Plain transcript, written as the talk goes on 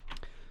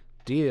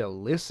Dear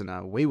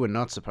listener, we were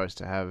not supposed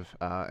to have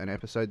an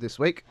episode this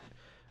week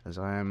as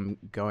I am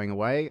going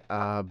away,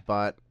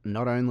 but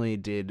not only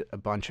did a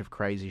bunch of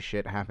crazy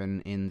shit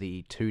happen in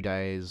the 2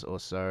 days or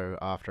so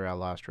after our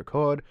last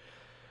record,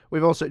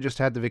 we've also just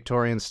had the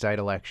Victorian state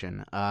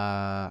election.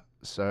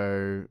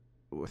 So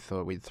we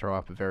thought we'd throw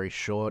up a very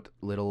short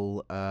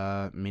little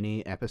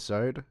mini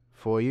episode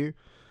for you.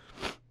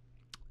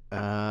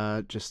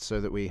 Just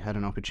so that we had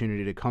an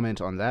opportunity to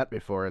comment on that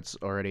before it's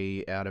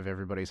already out of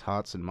everybody's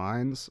hearts and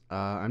minds.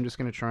 I'm just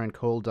going to try and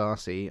call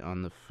Darcy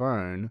on the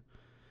phone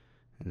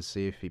and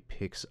see if he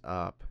picks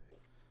up.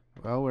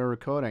 Well, we're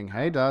recording.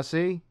 Hey,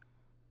 Darcy.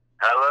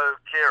 Hello,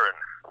 Kieran.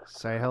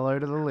 Say hello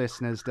to the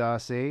listeners,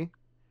 Darcy.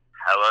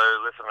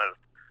 Hello, listeners.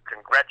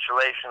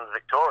 Congratulations,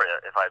 Victoria,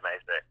 if I may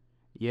say.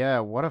 Yeah,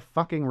 what a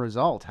fucking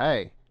result,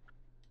 hey?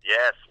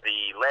 Yes,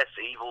 the less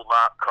evil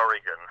Mark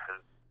Corrigan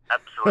has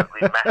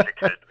absolutely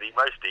massacred the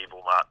most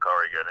evil Mark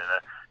Corrigan in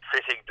a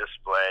fitting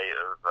display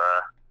of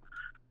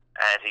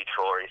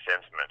anti-Tory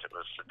sentiment. It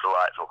was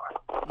delightful.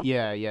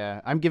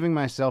 Yeah. I'm giving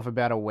myself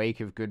about a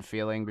week of good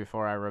feeling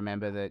before I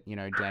remember that,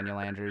 Daniel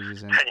Andrews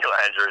isn't... Daniel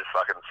Andrews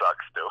fucking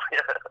sucks still.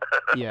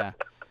 Yeah.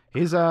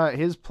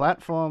 His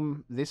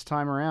platform this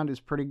time around is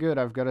pretty good,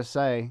 I've got to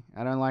say.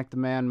 I don't like the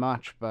man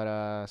much,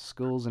 but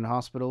schools and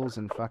hospitals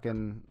and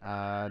fucking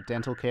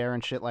dental care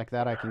and shit like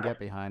that I can get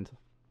behind.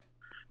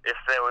 If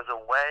there was a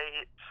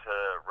way to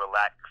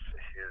relax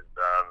his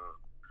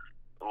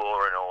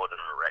law and order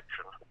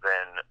direction,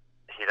 then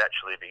he'd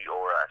actually be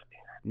alright.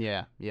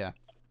 Yeah.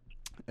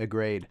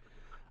 Agreed.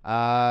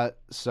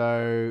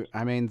 So,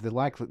 I mean, the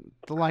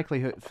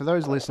likelihood... For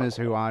those listeners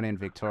who aren't in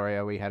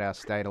Victoria, we had our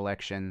state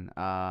election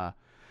on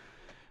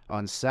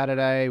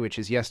Saturday, which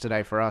is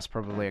yesterday for us,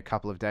 probably a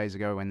couple of days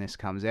ago when this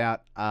comes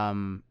out.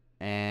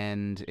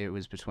 And it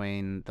was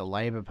between the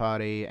Labour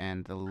Party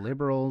and the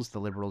Liberals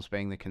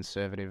being the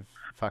conservative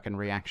fucking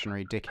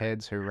reactionary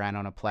dickheads who ran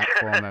on a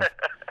platform of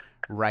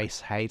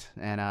race hate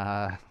and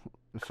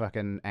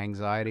fucking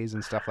anxieties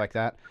and stuff like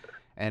that.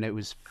 And it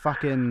was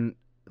fucking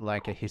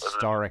like a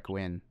historic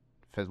win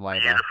for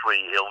Labour. Beautifully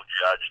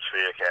ill-judged for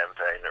your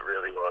campaign, it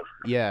really was.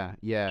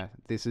 Yeah.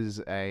 This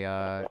is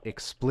a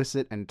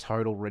explicit and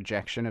total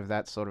rejection of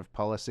that sort of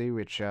policy,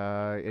 which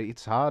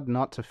it's hard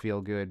not to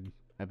feel good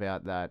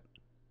about that.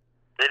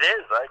 It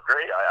is, I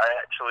agree. I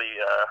actually,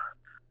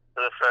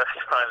 for the first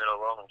time in a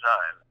long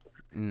time,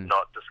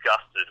 not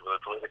disgusted with a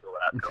political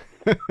outcome.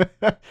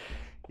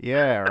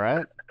 Yeah,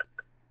 right?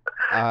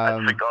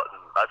 I'd forgotten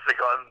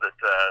that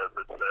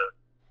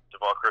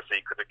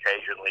democracy could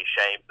occasionally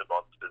shame the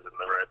monsters in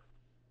the room.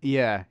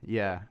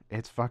 Yeah.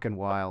 It's fucking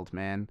wild,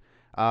 man.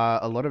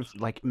 A lot of,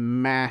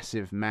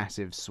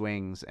 massive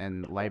swings,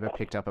 and Labour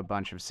picked up a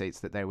bunch of seats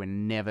that they were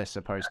never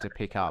supposed to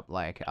pick up,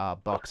 like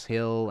Box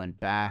Hill and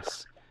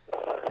Bass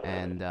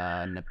and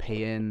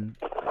Nepean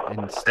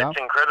and stuff.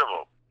 It's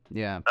incredible.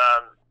 Yeah.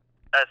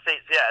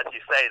 Seats, as you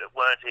say, that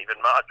weren't even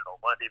marginal,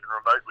 weren't even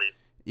remotely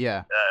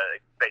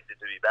expected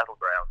to be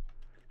battleground.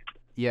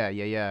 Yeah.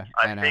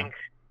 I think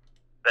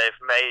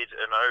they've made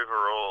an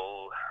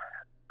overall,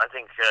 a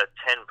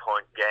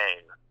 10-point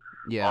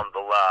gain on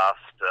the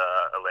last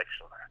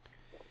election.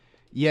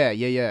 Yeah.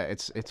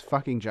 It's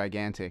fucking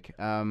gigantic.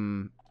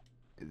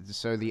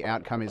 So the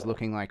outcome is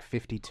looking like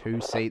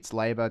 52 seats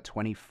Labour,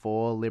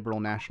 24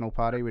 Liberal National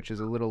Party, which is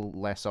a little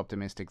less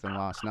optimistic than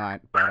last night,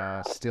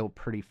 but still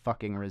pretty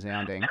fucking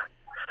resounding.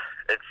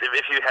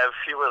 If you have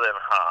fewer than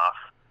half,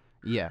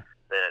 then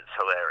it's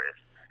hilarious.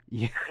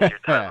 Yeah.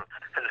 You've done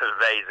an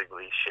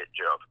amazingly shit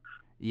job.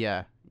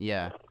 Yeah. Do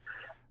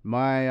we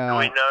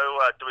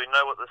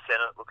know what the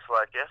Senate looks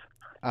like yet?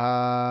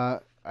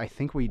 I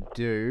think we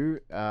do.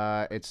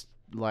 It's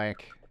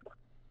like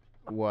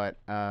what?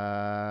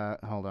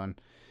 Hold on.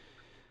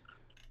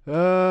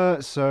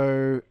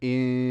 So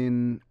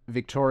in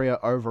Victoria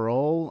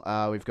overall,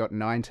 we've got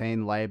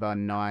 19 Labour,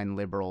 9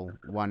 Liberal,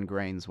 1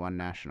 Greens, 1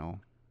 National.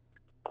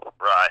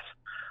 Right.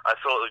 I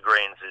thought the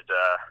Greens would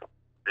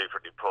do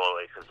pretty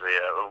poorly because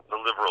the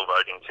Liberal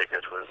voting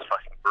ticket was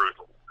fucking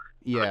brutal.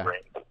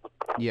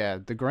 Yeah.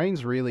 The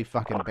Greens really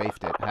fucking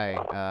beefed it. Hey,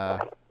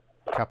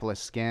 couple of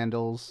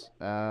scandals,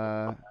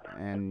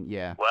 and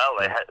yeah. Well,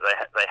 they had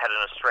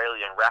an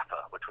Australian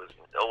rapper, which was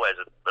always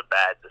a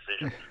bad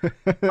decision.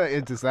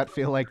 Does that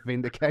feel like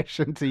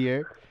vindication to you?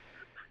 It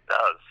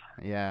does.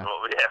 Yeah.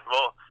 Well, we have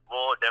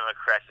more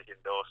democratic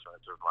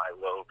endorsements of my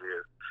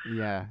worldview.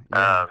 Yeah.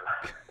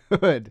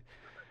 Good.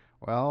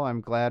 Well,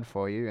 I'm glad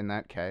for you in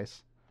that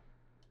case.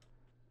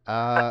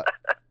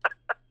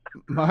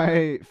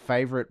 My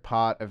favorite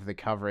part of the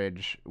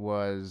coverage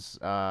was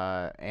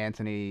John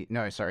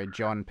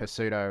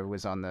Pizzuto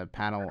was on the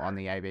panel on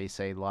the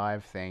ABC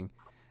Live thing,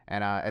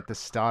 and at the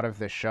start of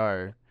the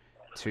show,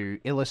 to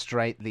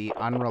illustrate the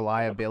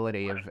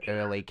unreliability of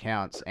early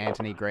counts,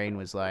 Anthony Green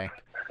was like,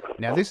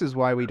 now this is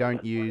why we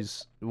don't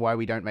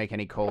make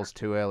any calls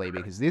too early,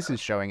 because this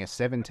is showing a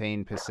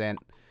 17%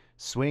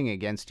 swing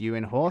against you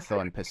in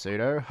Hawthorn,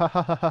 Pizzuto. Ha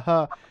ha ha ha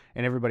ha.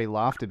 And everybody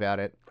laughed about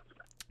it.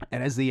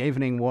 And as the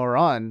evening wore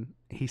on,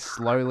 he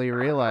slowly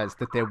realized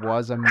that there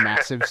was a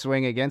massive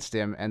swing against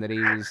him, and that he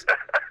was,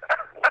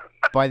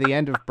 by the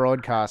end of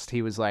broadcast,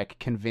 he was like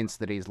convinced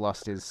that he's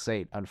lost his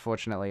seat.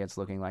 Unfortunately, it's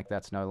looking like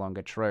that's no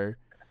longer true.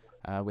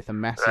 With a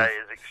massive... That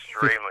is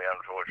extremely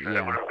unfortunate. Yeah.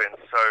 It would have been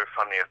so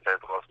funny if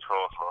they'd lost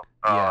Hawthorne.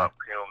 Yeah.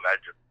 Can you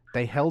imagine?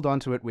 They held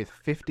onto it with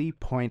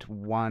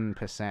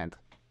 50.1%.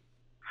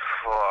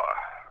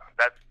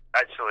 That's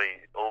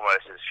actually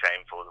almost as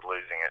shameful as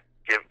losing it,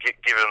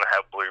 given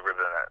how blue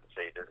ribbon that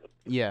seat is.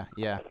 Yeah.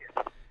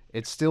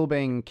 It's still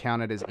being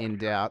counted as in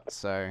doubt,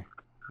 so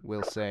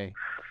we'll see.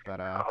 But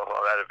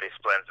that'd be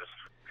splendid.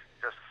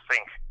 Just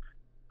think.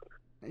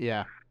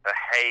 Yeah. A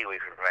Haley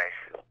for me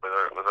with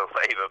a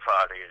Labour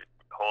Party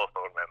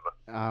Hawthorne member.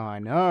 Oh,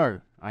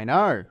 I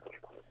know.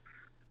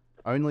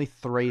 Only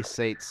 3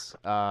 seats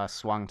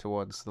swung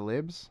towards the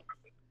Libs.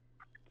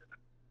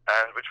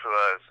 And which were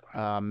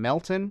those?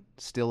 Melton,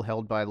 still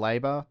held by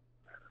Labour.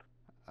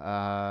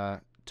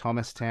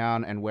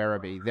 Thomastown and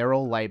Werribee. They're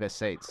all Labour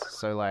seats.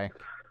 So, like,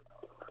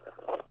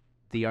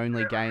 the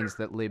only gains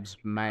that Libs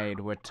made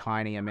were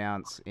tiny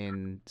amounts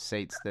in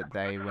seats that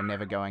they were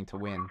never going to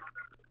win.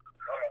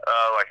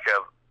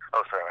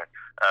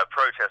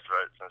 Protest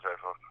votes and so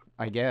forth.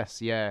 I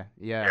guess, yeah.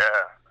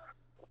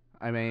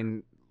 I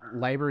mean,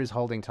 Labour is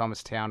holding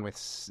Thomastown with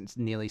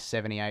nearly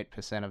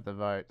 78% of the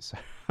vote, so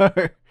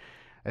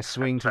a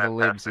swing to the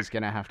Libs is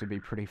going to have to be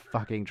pretty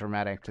fucking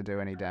dramatic to do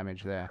any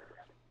damage there.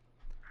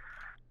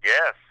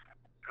 Yes.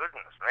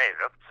 Goodness me,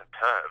 that's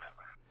superb.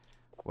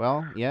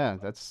 Well, yeah,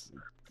 that's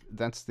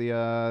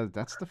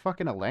the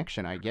fucking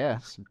election, I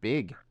guess.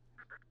 Big.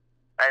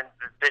 And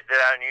did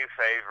our new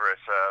favourite,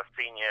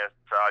 Senior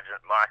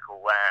Sergeant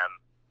Michael Lamb,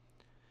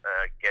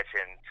 get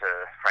into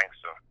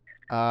Frankston?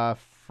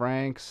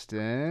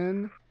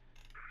 Frankston.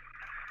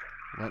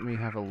 Let me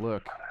have a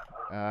look.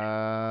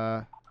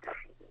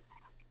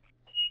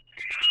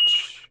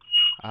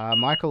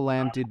 Michael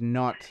Lamb did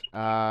not.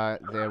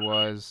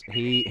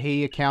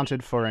 He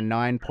accounted for a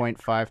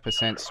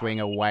 9.5% swing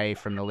away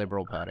from the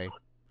Liberal Party.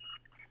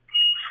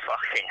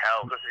 Fucking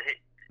hell!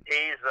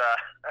 He's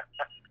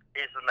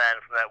the man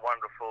from that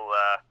wonderful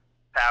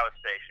power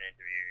station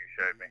interview you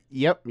showed me.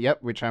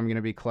 Yep. Which I'm going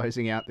to be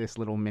closing out this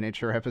little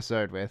miniature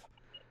episode with.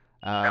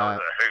 That was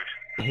a hoot.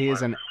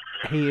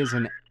 He is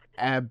an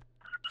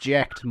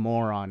abject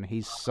moron.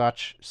 He's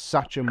such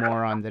a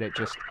moron that it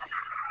just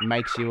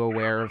makes you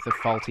aware of the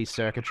faulty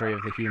circuitry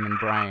of the human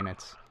brain.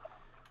 It's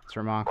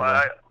remarkable.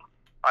 Well,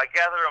 I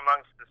gather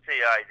amongst the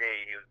CID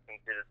he was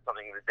considered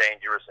something of a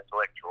dangerous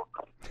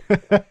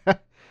intellectual.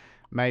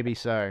 Maybe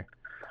so.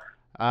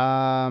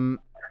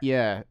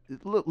 Yeah.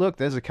 Look,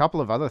 there's a couple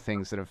of other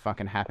things that have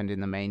fucking happened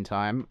in the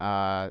meantime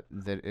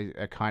that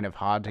are kind of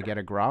hard to get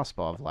a grasp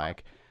of.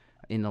 Like,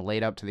 in the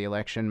lead up to the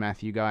election,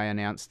 Matthew Guy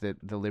announced that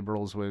the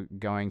Liberals were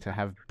going to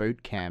have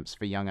boot camps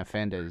for young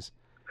offenders.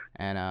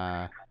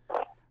 And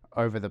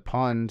over the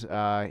pond,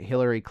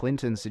 Hillary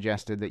Clinton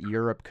suggested that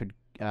Europe could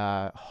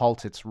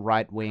halt its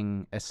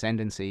right-wing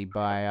ascendancy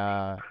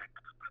by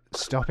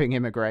stopping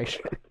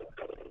immigration.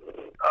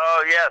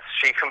 Oh, yes,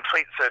 she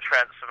completes her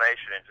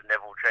transformation into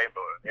Neville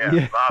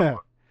Chamberlain.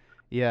 Marvelous.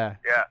 Yeah.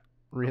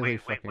 Really we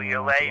fucking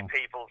allay remarkable.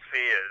 people's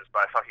fears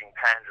by fucking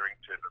pandering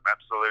to them.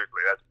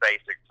 Absolutely, that's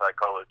basic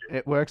psychology.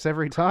 It works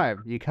every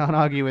time. You can't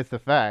argue with the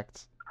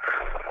facts.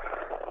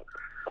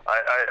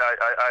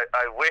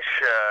 I wish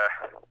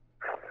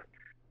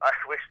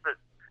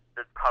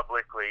that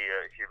publicly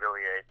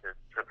humiliated,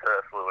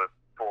 superfluous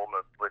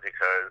former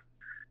politicos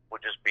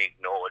would just be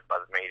ignored by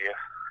the media.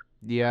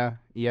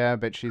 Yeah,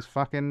 but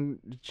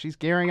she's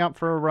gearing up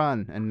for a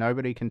run, and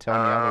nobody can tell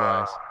me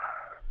otherwise.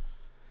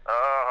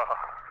 Oh,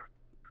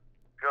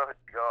 good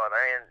God!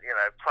 I mean,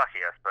 plucky,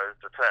 I suppose,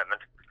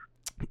 determined.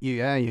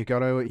 Yeah, you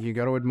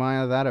gotta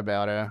admire that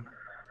about her.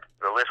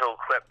 The little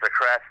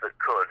kleptocrat that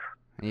could.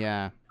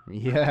 Yeah.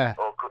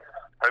 Or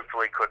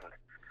hopefully couldn't.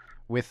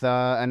 With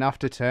enough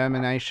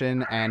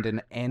determination and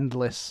an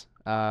endless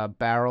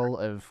barrel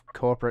of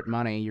corporate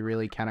money, you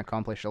really can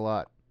accomplish a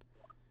lot.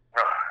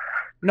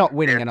 Not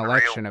winning an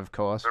election, of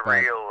course. The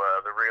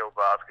real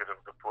basket of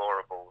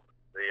deplorables.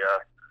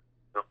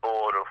 The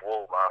board of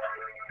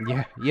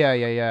Walmart.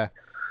 Yeah.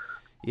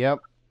 Yep.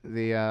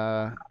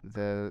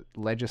 The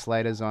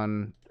legislators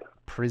on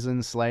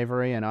prison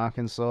slavery in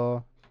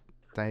Arkansas,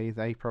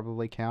 they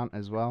probably count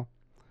as well.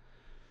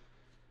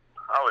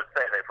 I would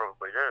say they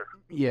probably do.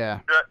 Yeah.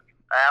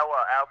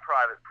 Our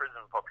private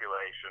prison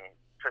population,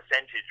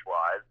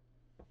 percentage-wise,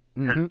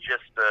 has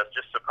just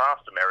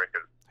surpassed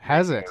America's.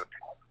 Has it?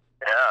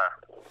 Yeah.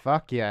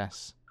 Fuck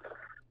yes.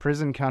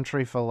 Prison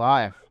country for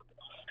life.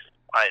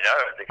 I know,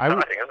 it's exciting,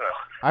 isn't it?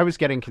 I was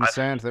getting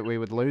concerned that we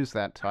would lose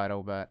that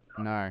title, but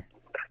no.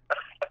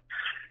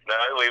 No,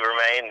 we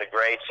remain the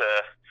great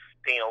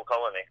penal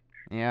colony.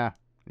 Yeah.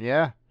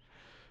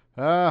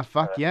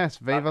 Fuck yes.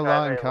 Viva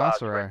la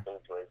incarcero.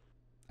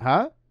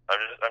 Huh?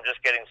 I'm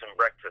just getting some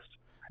breakfast.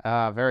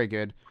 Very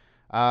good.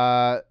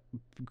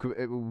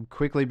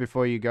 Quickly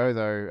before you go,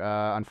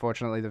 though,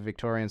 unfortunately the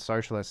Victorian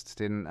Socialists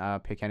didn't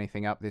pick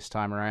anything up this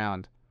time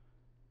around.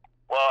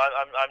 Well,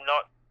 I'm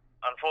not.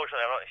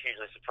 Unfortunately, I'm not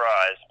hugely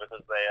surprised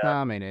because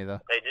me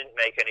neither. They didn't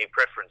make any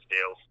preference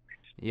deals.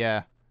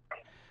 Yeah.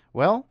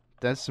 Well,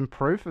 there's some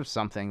proof of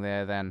something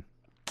there then.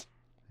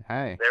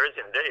 Hey. There is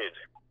indeed.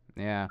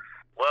 Yeah.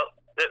 Well,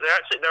 there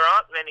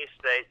aren't many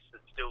states that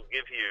still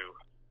give you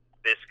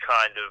this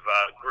kind of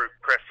group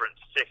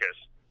preference ticket.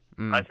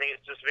 I think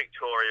it's just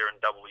Victoria and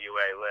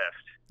WA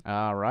left.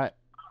 Right.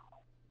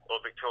 Or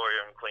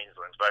Victoria and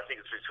Queensland, but I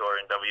think it's Victoria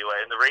and WA.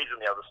 And the reason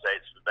the other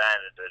states have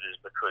abandoned it is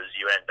because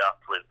you end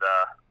up with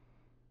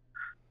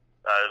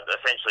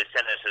essentially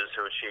senators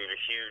who achieve a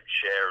huge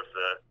share of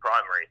the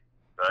primary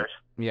vote.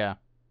 Yeah.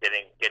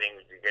 Getting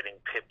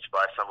pipped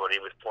by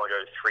somebody with 0.03%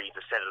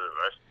 of the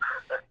vote.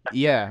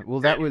 Yeah, well,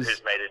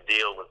 who's made a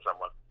deal with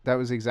someone. That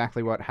was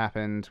exactly what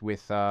happened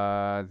with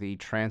the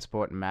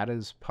Transport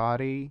Matters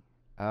Party.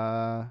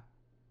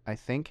 I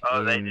think.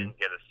 Oh, they didn't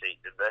get a seat,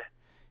 did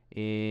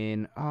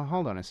they?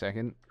 Hold on a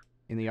second.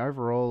 In the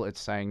overall, it's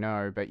saying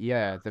no, but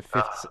yeah, the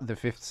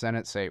fifth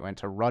Senate seat went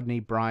to Rodney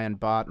Brian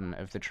Barton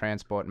of the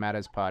Transport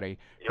Matters Party.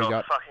 You're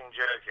fucking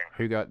joking.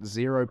 Who got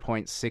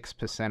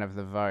 0.6% of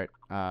the vote.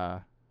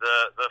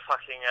 The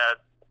fucking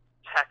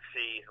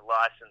taxi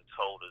license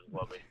holders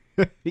lobby.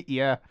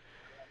 Yeah.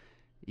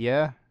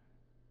 Yeah.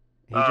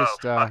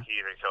 Fuck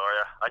you,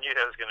 Victoria. I knew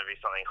there was going to be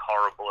something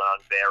horrible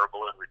and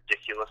unbearable and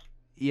ridiculous.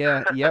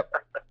 Yeah, yep.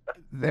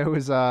 There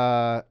was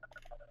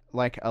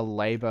like a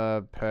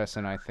Labour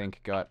person, I think,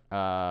 got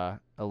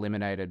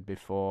eliminated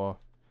before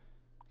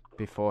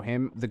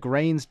him. The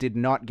Greens did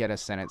not get a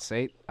Senate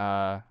seat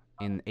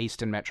in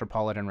Eastern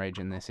Metropolitan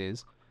Region. This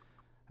is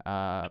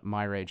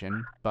my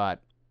region,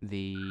 but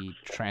the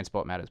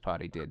Transport Matters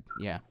Party did.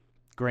 Yeah,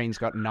 Greens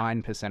got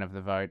 9% of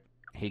the vote.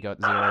 He got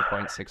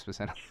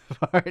 0.6% of the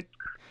vote.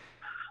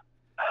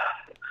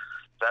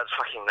 That's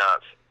fucking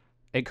nuts.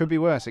 It could be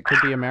worse. It could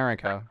be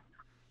America.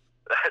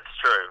 That's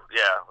true,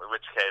 yeah, in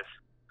which case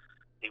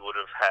he would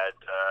have had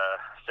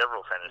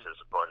several senators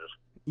appointed.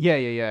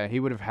 Yeah. He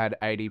would have had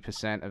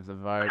 80% of the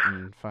vote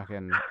and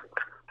fucking...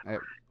 in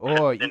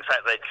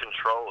fact, they'd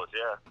control it,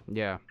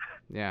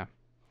 Yeah.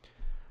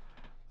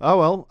 Oh,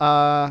 well,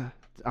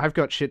 I've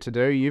got shit to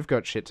do, you've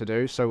got shit to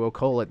do, so we'll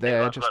call it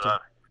there. I'm about to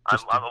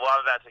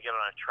get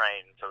on a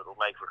train, so it'll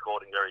make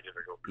recording very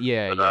difficult.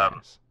 Yeah,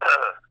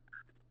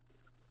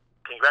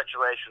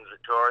 Congratulations,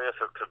 Victoria,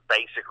 for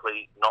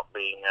basically not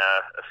being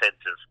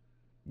offensive.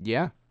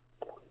 Yeah.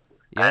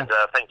 And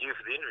thank you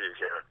for the interview,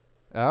 Kieran.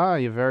 Oh,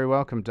 you're very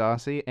welcome,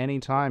 Darcy.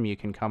 Anytime you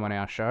can come on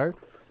our show.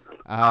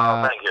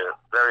 Thank you.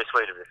 Very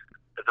sweet of you.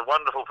 It's a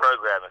wonderful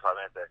program, if I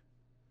may say.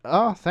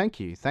 Oh, thank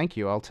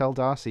you. I'll tell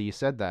Darcy you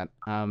said that.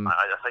 I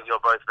think you're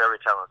both very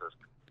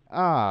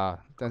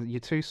talented. You're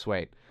too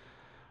sweet.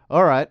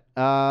 All right.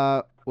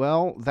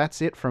 Well,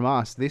 that's it from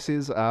us. This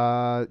is,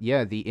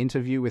 the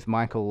interview with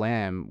Michael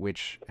Lamb,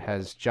 which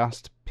has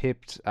just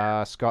pipped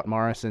Scott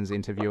Morrison's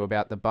interview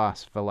about the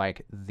bus for,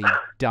 like, the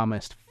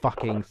dumbest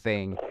fucking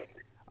thing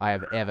I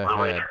have ever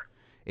heard.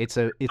 It's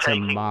a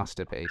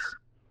masterpiece.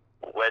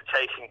 We're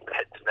taking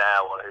bets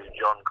now on who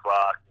John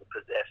Clark will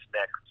possess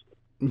next.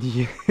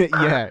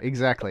 Yeah,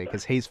 exactly,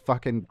 because he's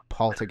fucking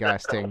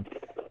poltergeisting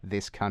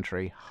this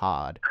country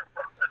hard.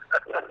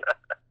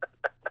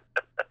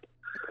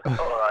 All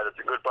right, it's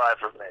a goodbye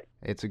from me.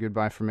 It's a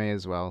goodbye from me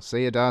as well.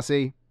 See you,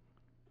 Darcy.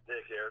 See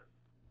you, Kieran.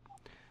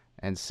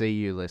 And see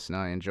you,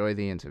 listener. Enjoy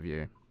the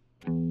interview.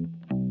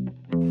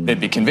 There'd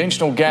be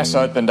conventional gas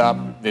opened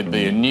up. There'd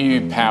be a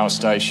new power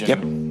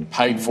station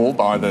paid for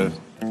by the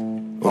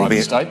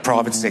state?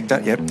 Private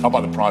sector, yep. Oh, by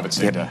the private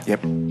sector.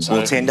 Yep. So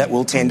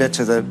we'll tender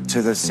to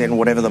the send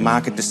whatever the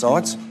market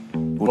decides. They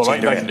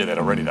can do that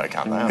already, though,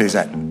 can't they? Who's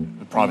that?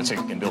 The private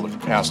sector can build a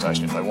power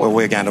station if they want.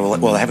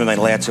 Well, they haven't been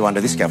allowed to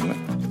under this government.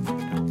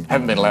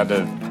 Haven't been allowed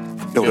to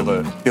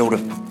build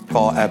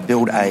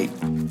a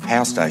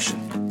power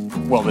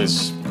station. Well,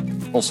 there's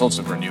all sorts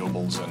of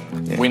renewables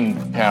and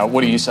wind power.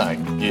 What are you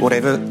saying?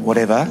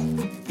 Whatever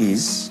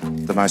is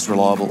the most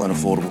reliable and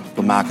affordable,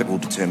 the market will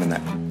determine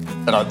that.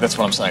 But that's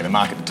what I'm saying. The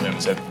market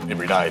determines that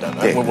every day, don't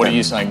they? What are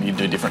you saying you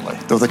do differently?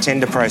 Well, the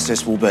tender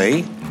process will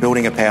be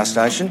building a power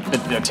station.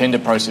 A tender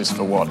process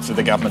for what? For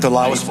the government? The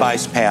lowest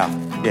base power,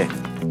 yeah.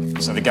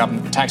 So the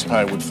government,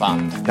 taxpayer would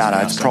fund? No,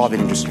 it's private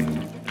industry.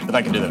 But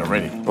they can do that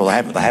already. Well,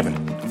 they haven't.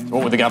 So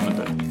what would the government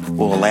do?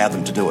 We'll allow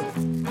them to do it.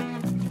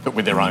 But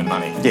with their own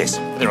money? Yes.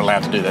 They're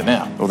allowed to do that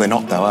now? Well, they're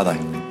not, though, are they?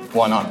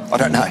 Why not? I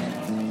don't know.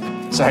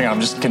 So hang on,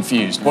 I'm just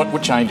confused.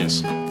 What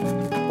changes?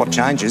 What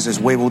changes is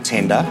we will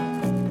tender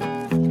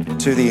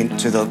to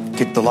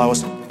get the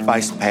lowest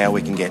base power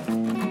we can get,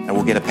 and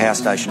we'll get a power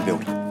station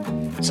built.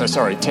 So,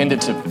 sorry, tender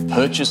to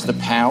purchase the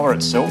power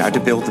itself? No, to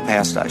build the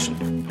power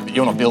station. But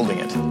you're not building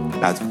it?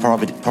 No, the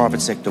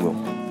private sector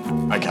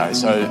will. Okay,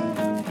 so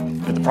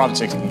the private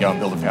sector can go and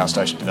build a power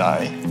station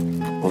today?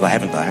 Well, they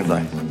haven't, though, have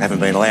they? They haven't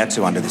been allowed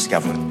to under this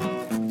government.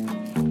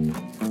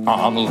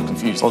 I'm a little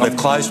confused. Well, they've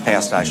closed power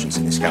stations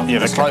in this government. Yeah,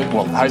 they've closed.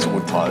 Well,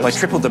 Hazelwood closed. They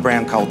tripled the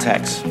brown coal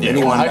tax. Yeah,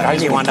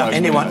 anyone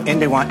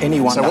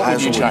So what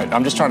would you change?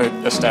 I'm just trying to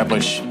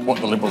establish what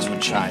the Liberals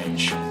would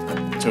change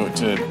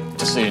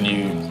to see a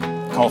new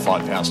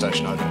coal-fired power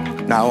station open.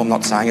 No, I'm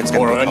not saying it's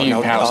going Or to be... a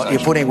new power station.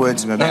 You're putting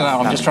words in my mouth. No,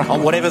 I'm just trying...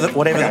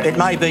 Okay. It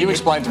may be... You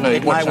explain to me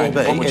what changed.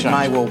 It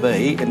may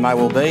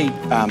well be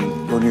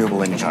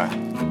renewable energy. Okay.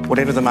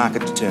 Whatever the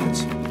market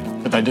determines.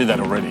 But they do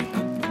that already.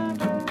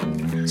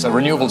 So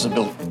renewables are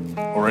built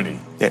already,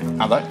 Yeah.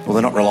 are they? Well,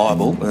 they're not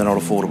reliable and they're not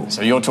affordable.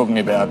 So you're talking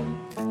about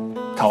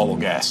coal or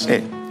gas?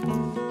 Yeah.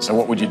 So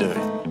what would you do?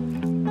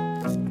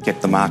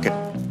 Get the market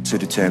to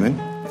determine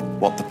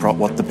what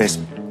the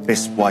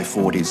best way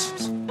forward is.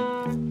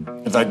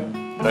 But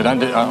they don't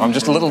do... I'm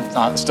just a little...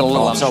 still a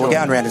little unsure. So we're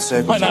going round in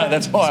circles. I know,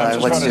 that's why I'm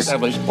just trying to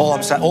establish...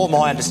 All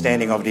my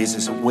understanding of it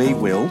is that we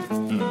will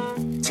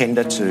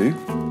tender to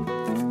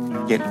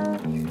get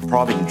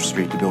private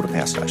industry to build a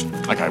power station.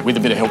 OK, with a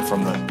bit of help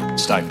from the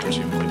state,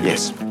 presumably.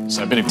 Yes.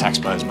 So a bit of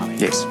taxpayers' money.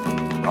 Yes.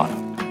 Right.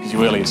 Because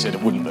you earlier said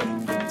it wouldn't be.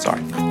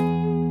 Sorry.